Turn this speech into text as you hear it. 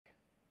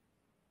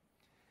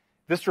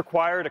This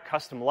required a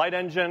custom light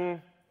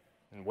engine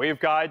and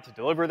waveguide to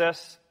deliver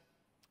this.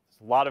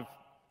 There's a lot of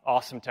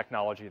awesome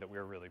technology that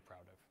we're really proud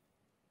of.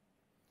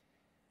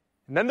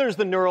 And then there's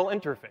the neural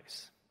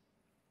interface.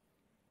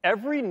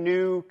 Every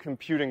new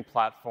computing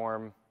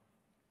platform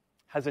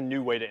has a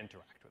new way to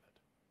interact with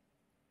it.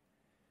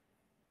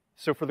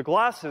 So for the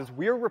glasses,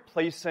 we're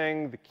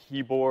replacing the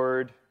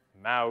keyboard,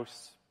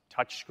 mouse,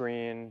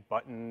 touchscreen,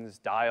 buttons,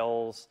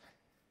 dials,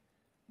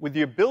 with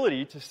the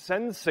ability to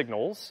send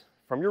signals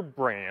from your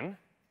brain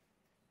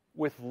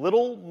with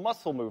little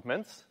muscle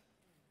movements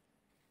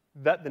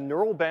that the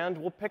neural band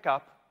will pick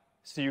up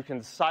so you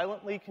can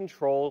silently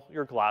control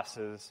your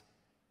glasses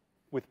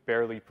with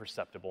barely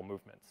perceptible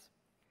movements.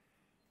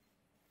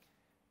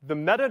 The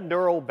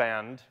meta-neural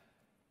band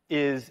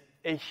is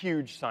a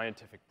huge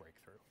scientific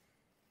breakthrough.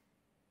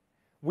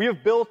 We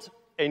have built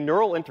a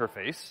neural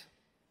interface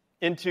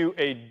into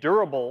a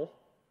durable,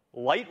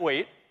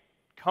 lightweight,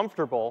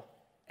 comfortable,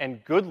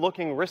 and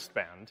good-looking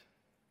wristband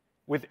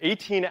with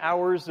 18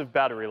 hours of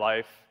battery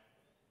life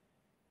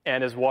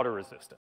and is water resistant.